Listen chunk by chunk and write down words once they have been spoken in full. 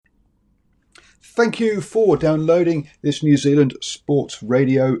Thank you for downloading this New Zealand Sports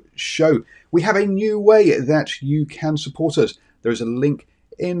Radio show. We have a new way that you can support us. There is a link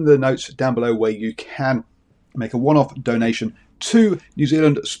in the notes down below where you can make a one-off donation to New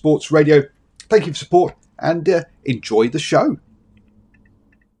Zealand Sports Radio. Thank you for support and enjoy the show.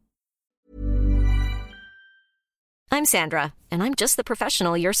 I'm Sandra, and I'm just the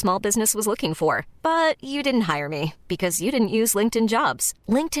professional your small business was looking for. But you didn't hire me because you didn't use LinkedIn Jobs.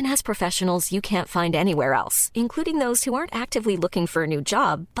 LinkedIn has professionals you can't find anywhere else, including those who aren't actively looking for a new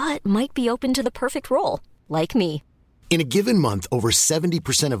job, but might be open to the perfect role, like me. In a given month, over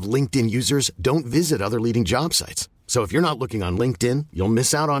 70% of LinkedIn users don't visit other leading job sites. So if you're not looking on LinkedIn, you'll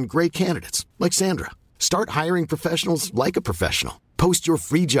miss out on great candidates like Sandra. Start hiring professionals like a professional. Post your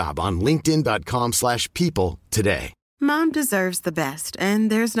free job on linkedin.com/people today. Mom deserves the best, and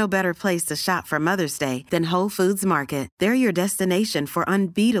there's no better place to shop for Mother's Day than Whole Foods Market. They're your destination for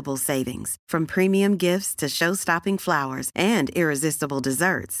unbeatable savings, from premium gifts to show-stopping flowers and irresistible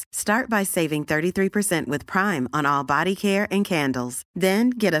desserts. Start by saving 33% with Prime on all body care and candles.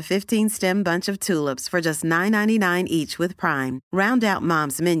 Then get a 15-stem bunch of tulips for just $9.99 each with Prime. Round out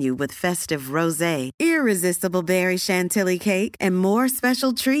Mom's menu with festive rosé, irresistible berry chantilly cake, and more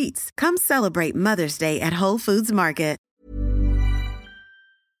special treats. Come celebrate Mother's Day at Whole Foods Market.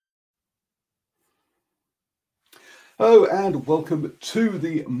 Hello and welcome to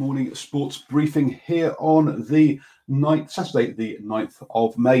the morning sports briefing here on the Saturday the 9th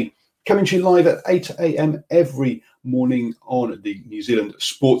of May. Coming to you live at 8 a.m. every morning on the New Zealand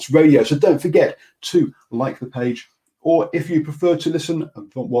Sports Radio. So don't forget to like the page, or if you prefer to listen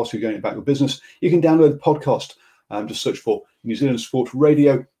whilst you're going about your business, you can download the podcast. Just search for New Zealand Sports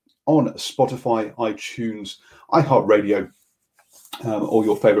Radio on Spotify, iTunes, iHeartRadio, or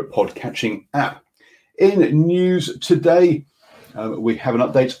your favourite pod-catching app. In news today, we have an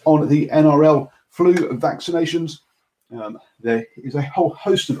update on the NRL flu vaccinations. There is a whole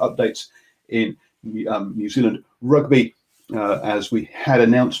host of updates in New Zealand rugby, as we had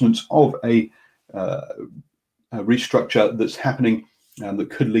announcements of a restructure that's happening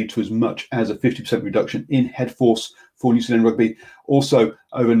that could lead to as much as a 50% reduction in head force for New Zealand rugby. Also,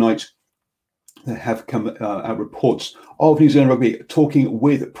 overnight, there have come out reports of New Zealand rugby talking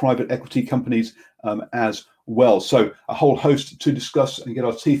with private equity companies as well. So a whole host to discuss and get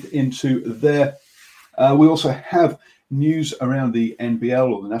our teeth into there. We also have news around the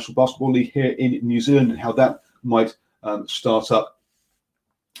NBL, or the National Basketball League, here in New Zealand, and how that might start up,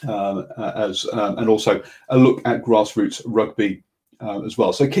 and also a look at grassroots rugby as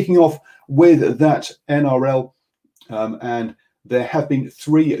well. So kicking off with that NRL, and there have been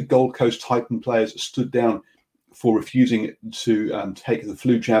 3 Gold Coast Titan players stood down for refusing to take the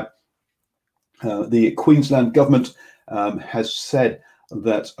flu jab. The Queensland government has said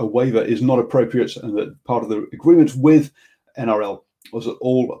that a waiver is not appropriate, and that part of the agreement with NRL was that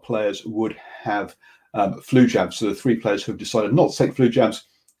all players would have flu jabs. So the 3 players who have decided not to take flu jabs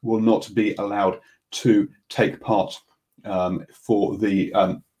will not be allowed to take part for the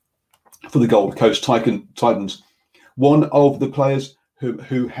Gold Coast Titans. One of the players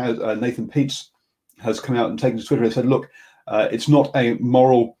who has Nathan Peets has come out and taken to Twitter and said, look, it's not a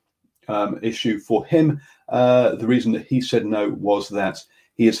moral issue for him. The reason that he said no was that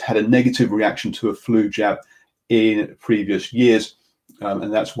he has had a negative reaction to a flu jab in previous years,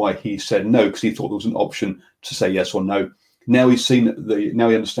 and that's why he said no, because he thought there was an option to say yes or no. Now he's seen now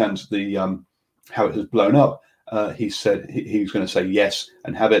he understands the how it has blown up. He said he was going to say yes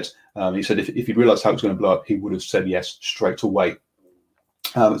and have it. He said if he realised how it was going to blow up, he would have said yes straight away.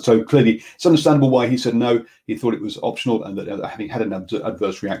 So clearly, it's understandable why he said no. He thought it was optional, and that having had an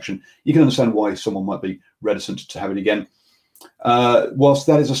adverse reaction, you can understand why someone might be reticent to have it again. Whilst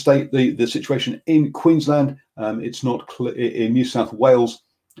that is the situation in Queensland, it's not clear. In New South Wales,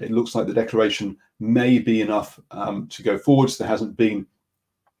 it looks like the declaration may be enough to go forwards. There hasn't been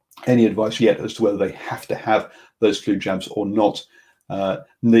any advice yet as to whether they have to have those flu jabs or not.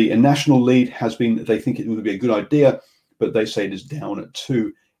 The national lead has been, they think it would be a good idea, but they say it is down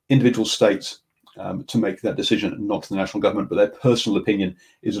to individual states to make that decision, not to the national government. But their personal opinion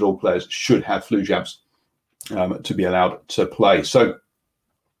is that all players should have flu jabs to be allowed to play. So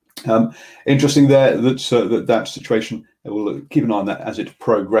interesting there that situation. We'll keep an eye on that as it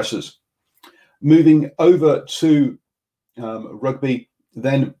progresses. Moving over to rugby,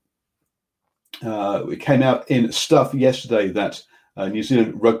 then it came out in Stuff yesterday that New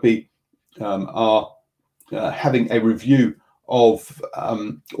Zealand Rugby are having a review of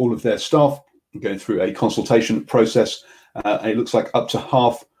all of their staff, going through a consultation process. And it looks like up to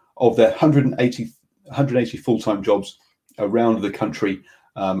half of their 180 full-time jobs around the country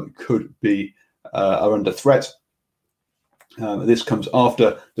could be are under threat. This comes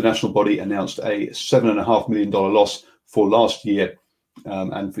after the national body announced a $7.5 million loss for last year,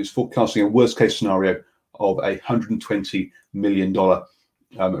 and is forecasting a worst-case scenario of a $120 million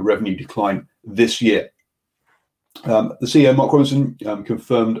revenue decline this year. The CEO, Mark Robinson,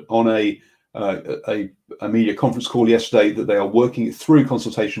 confirmed on a media conference call yesterday that they are working through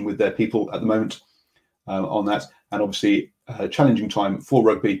consultation with their people at the moment on that, and obviously a challenging time for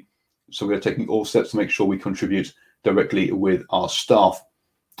rugby. So we are taking all steps to make sure we contribute directly with our staff.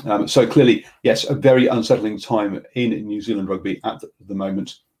 So clearly, yes, a very unsettling time in New Zealand rugby at the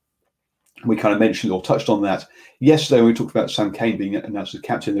moment. We kind of mentioned or touched on that yesterday when we talked about Sam Cane being announced as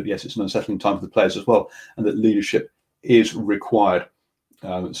captain, that yes, it's an unsettling time for the players as well, and that leadership is required.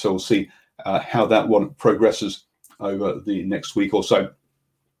 So we'll see how that one progresses over the next week or so.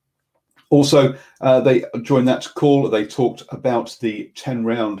 Also, they joined that call. They talked about the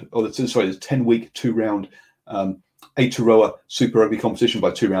 10-week 2-round Aotearoa Super Rugby competition.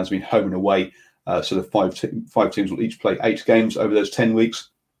 By 2 rounds, I mean home and away. So the five teams will each play 8 games over those 10 weeks,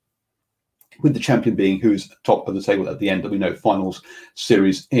 with the champion being who's top of the table at the end. There'll be no finals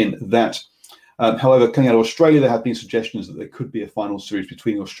series in that. However, coming out of Australia, there have been suggestions that there could be a final series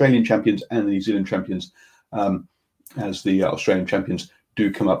between the Australian champions and the New Zealand champions, as the Australian champions do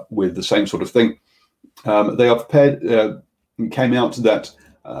come up with the same sort of thing. They are prepared, came out that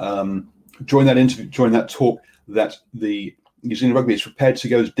during that talk, that the New Zealand rugby is prepared to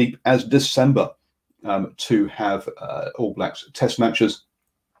go as deep as December to have All Blacks test matches.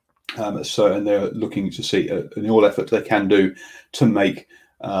 And they're looking to see an all effort they can do to make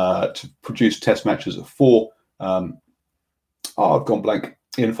to produce test matches for I've gone blank,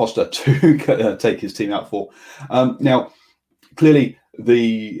 Ian Foster to take his team out for. Now, clearly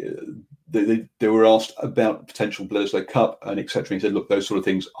they were asked about potential Bledisloe Cup and etc. He said, look, those sort of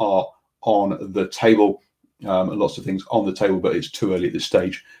things are on the table, lots of things on the table, but it's too early at this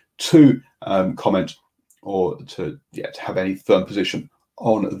stage to comment or to have any firm position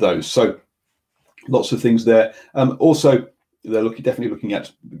on those. So lots of things there. Also, they're definitely looking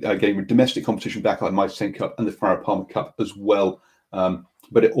at getting domestic competition back, like Mitre 10 Cup and the Farah Palmer Cup as well.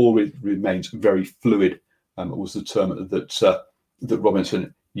 But it all remains very fluid, was the term that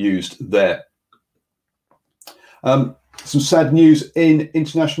Robinson used there. Some sad news in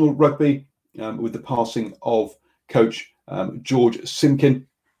international rugby with the passing of coach George Simkin,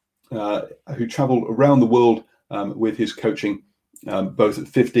 who travelled around the world with his coaching, both at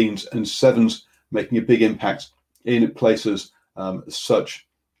 15s and 7s, making a big impact in places such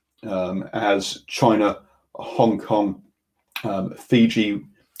as China, Hong Kong, Fiji,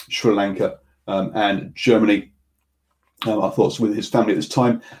 Sri Lanka, and Germany. Our thoughts with his family at this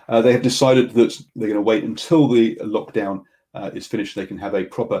time. They have decided that they're going to wait until the lockdown is finished. They can have a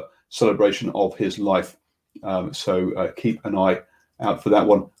proper celebration of his life. So keep an eye out for that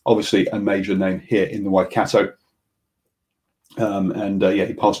one. Obviously, a major name here in the Waikato.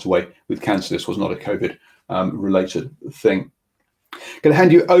 He passed away with cancer. This was not a COVID related thing. Going to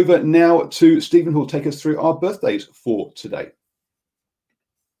hand you over now to Stephen, who will take us through our birthdays for today.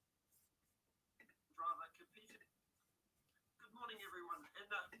 Good morning, everyone.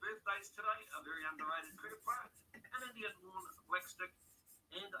 And birthdays today, a very underrated cricket player, an Indian-born black stick,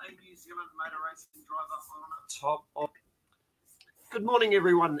 and a New Zealand motor racing driver on top of. Good morning,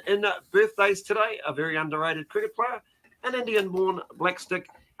 everyone. And birthdays today, a very underrated cricket player, an Indian-born black stick,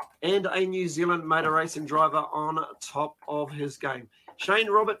 and a New Zealand motor racing driver on top of his game. Shane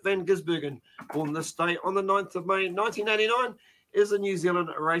Robert van Gisbergen, born this day on the 9th of May 1989, is a New Zealand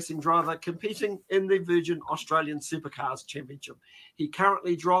racing driver competing in the Virgin Australian Supercars Championship. He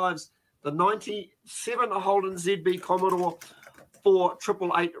currently drives the 97 Holden ZB Commodore for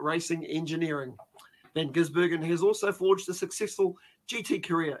 888 Racing Engineering. Van Gisbergen has also forged a successful GT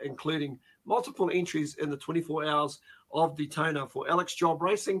career, including multiple entries in the 24 Hours of Daytona for Alex Job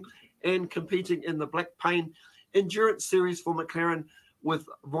Racing and competing in the Black Pain Endurance Series for McLaren with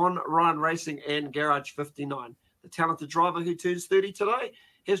Von Ryan Racing and Garage 59. The talented driver, who turns 30 today,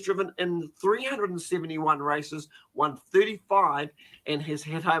 has driven in 371 races, won 35, and has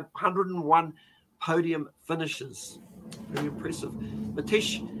had 101 podium finishes. Very impressive.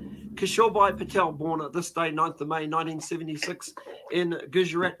 Matish Kishorbai Patel, born this day, 9th of May 1976, in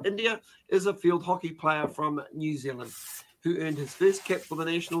Gujarat, India, is a field hockey player from New Zealand who earned his first cap for the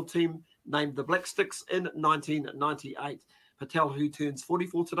national team, named the Black Sticks, in 1998. Patel, who turns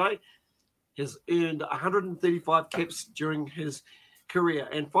 44 today, has earned 135 caps during his career.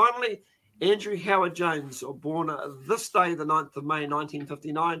 And finally, Andrew Howard-Jones, born this day, the 9th of May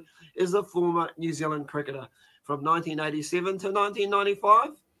 1959, is a former New Zealand cricketer. From 1987 to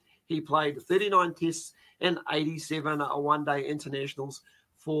 1995, He played 39 tests and 87 one-day internationals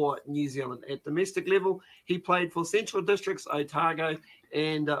for New Zealand. At domestic level, he played for Central Districts, Otago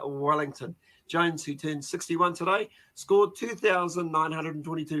and Wellington. Jones, who turned 61 today, scored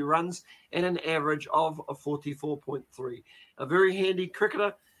 2,922 runs and an average of 44.3. A very handy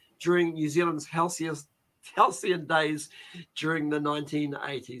cricketer during New Zealand's halcyon days during the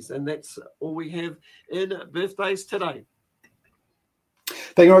 1980s. And that's all we have in birthdays today.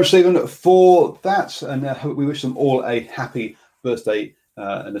 Thank you very much, Stephen, for that. And we wish them all a happy birthday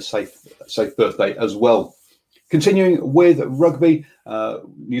and a safe birthday as well. Continuing with rugby,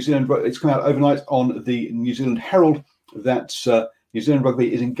 New Zealand, it's come out overnight on the New Zealand Herald that New Zealand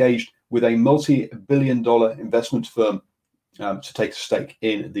Rugby is engaged with a multi-billion-dollar investment firm to take a stake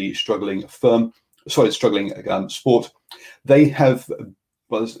in the struggling sport. They have,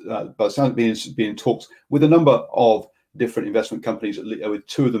 by the sound of it, been in talks with a number of different investment companies, with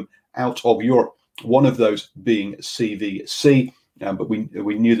two of them out of Europe. One of those being CVC. But we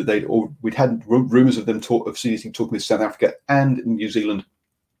knew that we'd had rumours of them of CVC talking with South Africa and New Zealand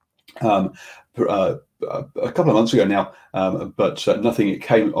a couple of months ago now, but nothing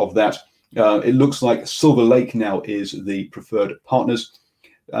came of that. It looks like Silver Lake now is the preferred partners.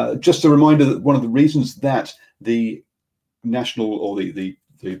 Just a reminder that one of the reasons that the national or the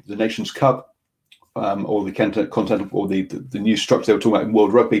Nations Cup or the content or the new structure they were talking about in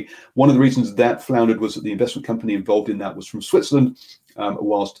World Rugby, one of the reasons that floundered was that the investment company involved in that was from Switzerland,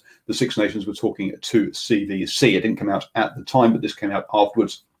 whilst the Six Nations were talking to CVC. It didn't come out at the time, but this came out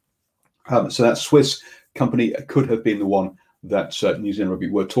afterwards. So that Swiss company could have been the one that New Zealand Rugby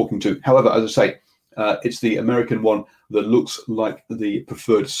were talking to. However, as I say, it's the American one that looks like the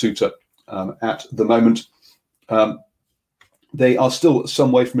preferred suitor at the moment. They are still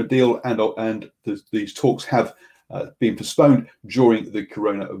some way from a deal, and these talks have been postponed during the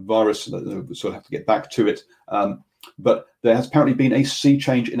coronavirus. We sort of have to get back to it. But there has apparently been a sea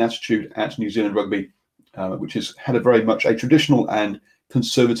change in attitude at New Zealand Rugby, which has had a very much a traditional and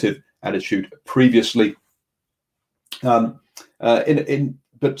conservative attitude previously. A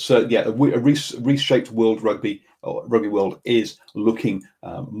reshaped world rugby, or rugby world, is looking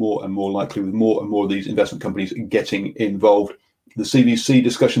more and more likely, with more and more of these investment companies getting involved. The CVC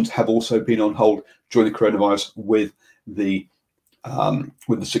discussions have also been on hold during the coronavirus with the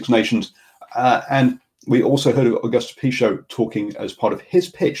Six Nations, and we also heard of Augusto Pichot talking as part of his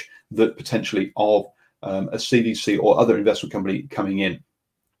pitch that potentially of a CVC or other investment company coming in.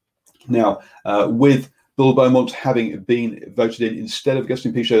 Now, with Bill Beaumont having been voted in instead of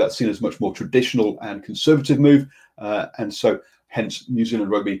Augusto Pichot, that's seen as a much more traditional and conservative move, and so hence New Zealand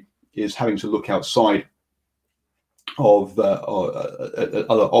Rugby is having to look outside of other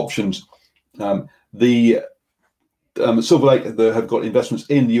options. The Silver Lake have got investments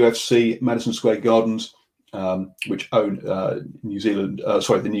in the UFC, Madison Square Gardens, which own the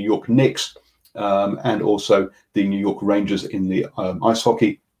New York Knicks, and also the New York Rangers in the ice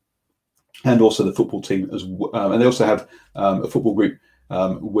hockey, and also the football team as well. And they also have a football group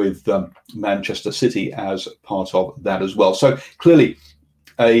with Manchester City as part of that as well. So clearly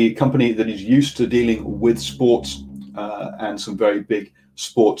a company that is used to dealing with sports and some very big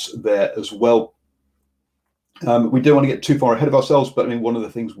sports there as well. We don't want to get too far ahead of ourselves, but I mean, one of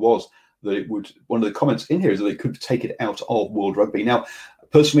the things was that one of the comments in here is that they could take it out of World Rugby. Now,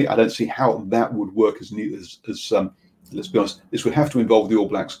 personally, I don't see how that would work as let's be honest, this would have to involve the All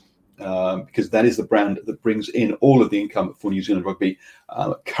Blacks, because that is the brand that brings in all of the income for New Zealand Rugby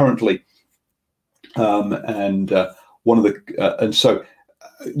currently. And so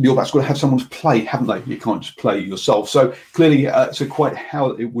the All Blacks got to have someone to play, haven't they? You can't just play yourself. So clearly, quite how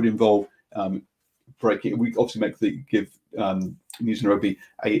it would involve breaking. We obviously give New Zealand Rugby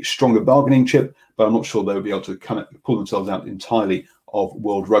a stronger bargaining chip, but I'm not sure they would be able to pull themselves out entirely of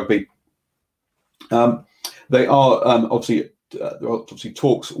World Rugby. They are obviously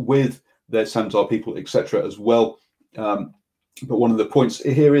talks with their Sanzar people, etc. as well. But one of the points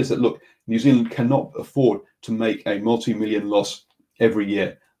here is that, look, New Zealand cannot afford to make a multi-million loss every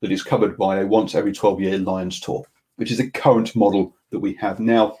year that is covered by a once every 12-year Lions tour, which is the current model that we have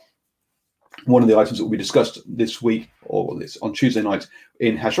now. One of the items that will be discussed this week, or this on Tuesday night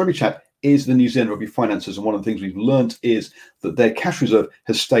in Hash Rugby Chat, is the New Zealand Rugby finances. And one of the things we've learned is that their cash reserve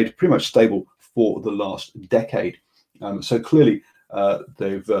has stayed pretty much stable for the last decade. So clearly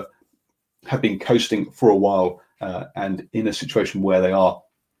they've have been coasting for a while and in a situation where they are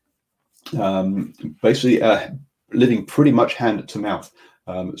basically living pretty much hand to mouth.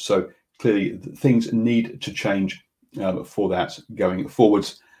 So clearly things need to change for that going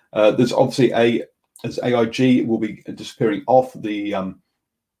forwards. There's obviously as AIG will be disappearing off the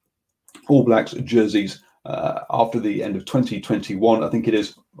All Blacks jerseys after the end of 2021, I think it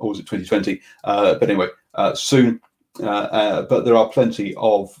is, or was it 2020? But anyway, soon. But there are plenty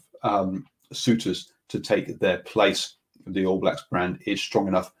of suitors to take their place. The All Blacks brand is strong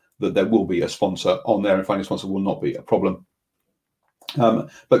enough that there will be a sponsor on there, and finding a sponsor will not be a problem.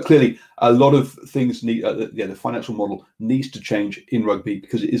 But clearly, a lot of things need. The financial model needs to change in rugby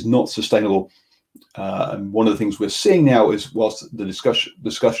because it is not sustainable. And one of the things we're seeing now is, whilst the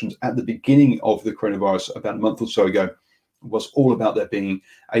discussions at the beginning of the coronavirus about a month or so ago was all about there being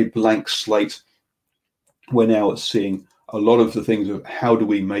a blank slate, we're now seeing a lot of the things of how do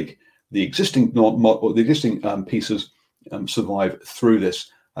we make the existing pieces survive through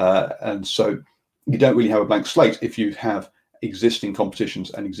this. And so you don't really have a blank slate if you have existing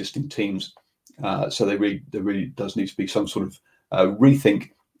competitions and existing teams. So there really does need to be some sort of rethink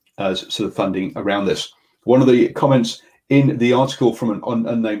as sort of funding around this. One of the comments in the article from an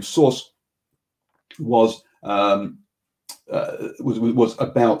unnamed source was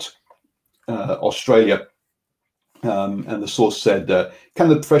about Australia, and the source said, "Can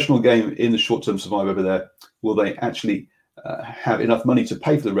the professional game in the short term survive over there? Will they actually have enough money to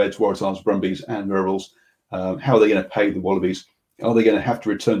pay for the Reds, Waratahs, Brumbies, and Rebels? How are they going to pay the Wallabies? Are they going to have to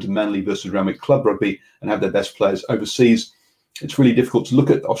return to Manly versus Randwick club rugby and have their best players overseas?" It's really difficult to look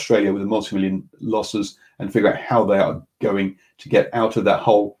at Australia with the multi-million losses and figure out how they are going to get out of that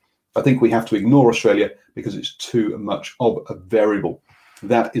hole. I think we have to ignore Australia because it's too much of a variable.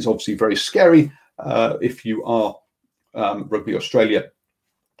 That is obviously very scary if you are Rugby Australia.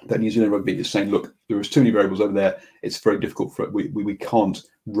 That New Zealand Rugby is saying, look, there is too many variables over there. It's very difficult for we can't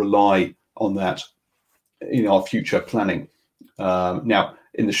rely on that in our future planning. Now,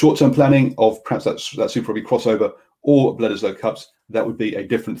 in the short-term planning of perhaps that Super Rugby crossover or Bledisloe Cups, that would be a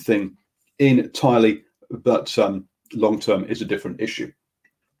different thing entirely, but long-term is a different issue.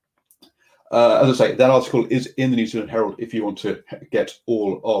 As I say, that article is in the New Zealand Herald if you want to get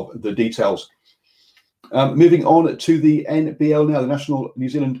all of the details. Moving on to the NBL now, the New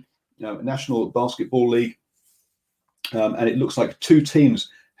Zealand National Basketball League, and it looks like two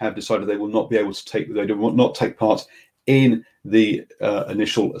teams have decided they will not be able to take part in the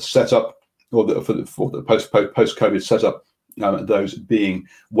initial setup, or for the post-COVID setup. Those being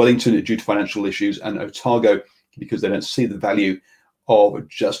Wellington due to financial issues, and Otago because they don't see the value of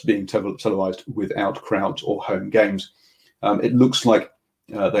just being televised without crowds or home games. It looks like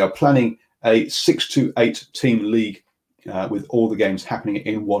they are planning a 6 to 8 team league with all the games happening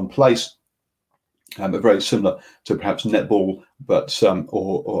in one place. Very similar to perhaps netball, but in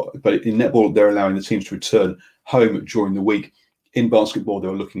netball they're allowing the teams to return home during the week. In basketball, they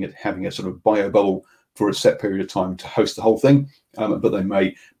were looking at having a sort of bio bubble for a set period of time to host the whole thing, but they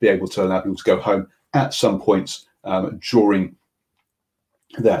may be able to allow people to go home at some points during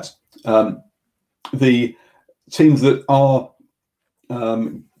that. The teams that are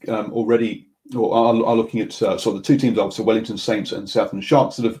already or are looking at so the two teams are Wellington Saints and Southland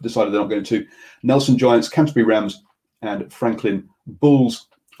Sharks that have decided they're not going to. Nelson Giants, Canterbury Rams, and Franklin Bulls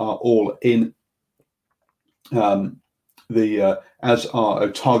are all in. As are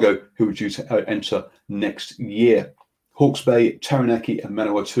Otago, who are due to enter next year. Hawke's Bay, Taranaki, and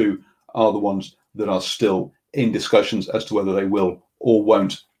Manawatu are the ones that are still in discussions as to whether they will or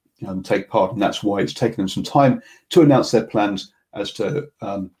won't take part, and that's why it's taken them some time to announce their plans as to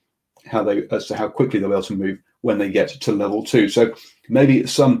how quickly they'll be able to move when they get to level 2. So maybe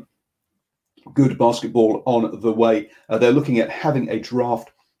some good basketball on the way. They're looking at having a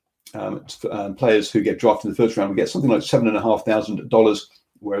draft. Players who get drafted in the first round will get something like $7,500,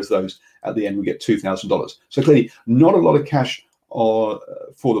 whereas those at the end will get $2,000. So clearly, not a lot of cash for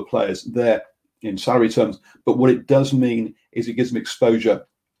the players there in salary terms. But what it does mean is it gives them exposure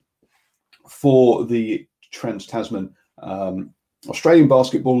for the Trans-Tasman Australian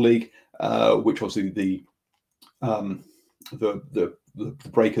Basketball League, which obviously the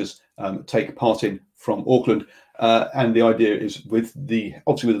Breakers take part in from Auckland. And the idea is with the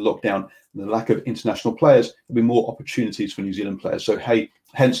lockdown and the lack of international players, there'll be more opportunities for New Zealand players. So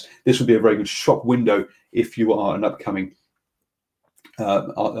hence this would be a very good shop window if you are an upcoming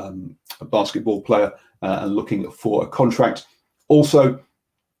basketball player and looking for a contract. Also,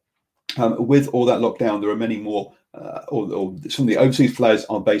 with all that lockdown, there are many more, or some of the overseas players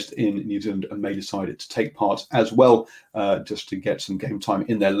are based in New Zealand and may decide to take part as well, just to get some game time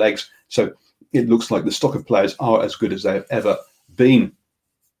in their legs. So it looks like the stock of players are as good as they have ever been.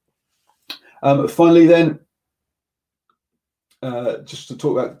 Finally, then, just to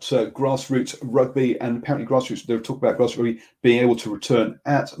talk about grassroots rugby, and apparently they talk about grassroots rugby being able to return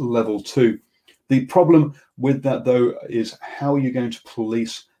at level 2. The problem with that, though, is how are you going to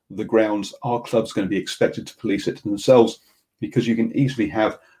police the grounds, are clubs going to be expected to police it themselves? Because you can easily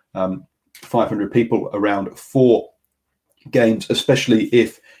have 500 people around for games, especially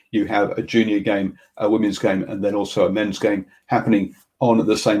if you have a junior game, a women's game, and then also a men's game happening on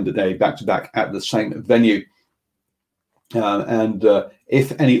the same day, back to back at the same venue. And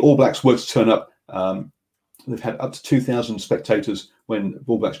if any All Blacks were to turn up, they've had up to 2,000 spectators when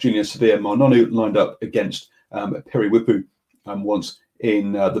All Blacks junior Savea Manonu lined up against Periwipu once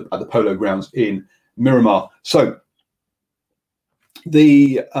at the Polo Grounds in Miramar. So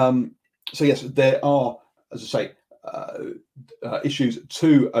yes, there are, as I say, issues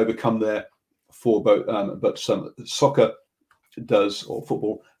to overcome there for both, but some soccer does, or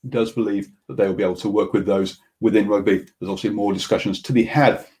football does, believe that they will be able to work with those within rugby. There's obviously more discussions to be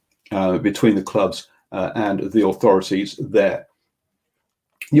had between the clubs and the authorities there.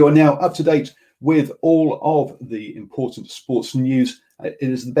 You are now up to date with all of the important sports news. It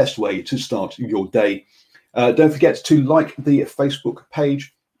is the best way to start your day. Don't forget to like the Facebook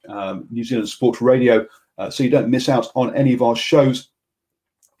page, New Zealand Sports Radio, so you don't miss out on any of our shows.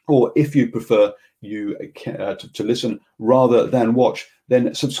 Or if you prefer to listen rather than watch,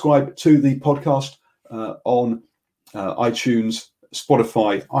 then subscribe to the podcast on iTunes,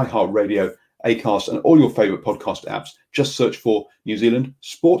 Spotify, iHeartRadio, Acast, and all your favourite podcast apps. Just search for New Zealand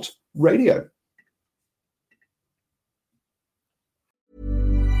Sport Radio.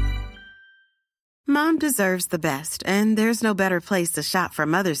 Mom deserves the best, and there's no better place to shop for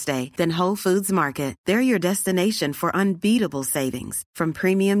Mother's Day than Whole Foods Market. They're your destination for unbeatable savings, from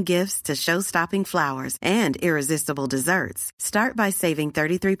premium gifts to show-stopping flowers and irresistible desserts. Start by saving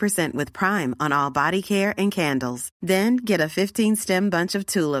 33% with Prime on all body care and candles. Then get a 15-stem bunch of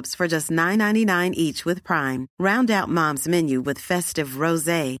tulips for just $9.99 each with Prime. Round out Mom's menu with festive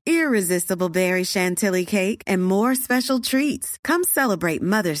rosé, irresistible berry chantilly cake, and more special treats. Come celebrate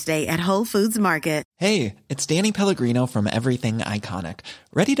Mother's Day at Whole Foods Market. Hey, it's Danny Pellegrino from Everything Iconic.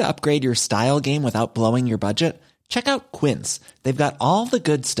 Ready to upgrade your style game without blowing your budget? Check out Quince. They've got all the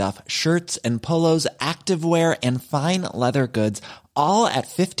good stuff, shirts and polos, activewear, and fine leather goods, all at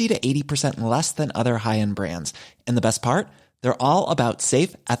 50 to 80% less than other high-end brands. And the best part? They're all about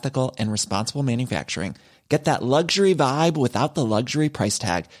safe, ethical, and responsible manufacturing. Get that luxury vibe without the luxury price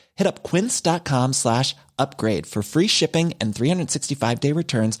tag. Hit up quince.com/upgrade for free shipping and 365-day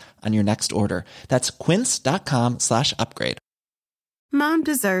returns on your next order. That's quince.com/upgrade. Mom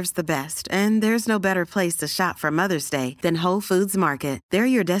deserves the best, and there's no better place to shop for Mother's Day than Whole Foods Market. They're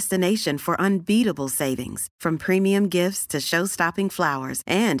your destination for unbeatable savings, from premium gifts to show-stopping flowers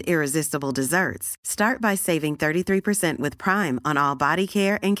and irresistible desserts. Start by saving 33% with Prime on all body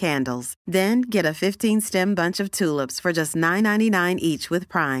care and candles. Then get a 15-stem bunch of tulips for just $9.99 each with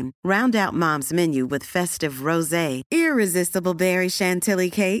Prime. Round out Mom's menu with festive rosé, irresistible berry chantilly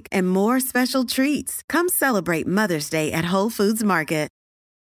cake, and more special treats. Come celebrate Mother's Day at Whole Foods Market.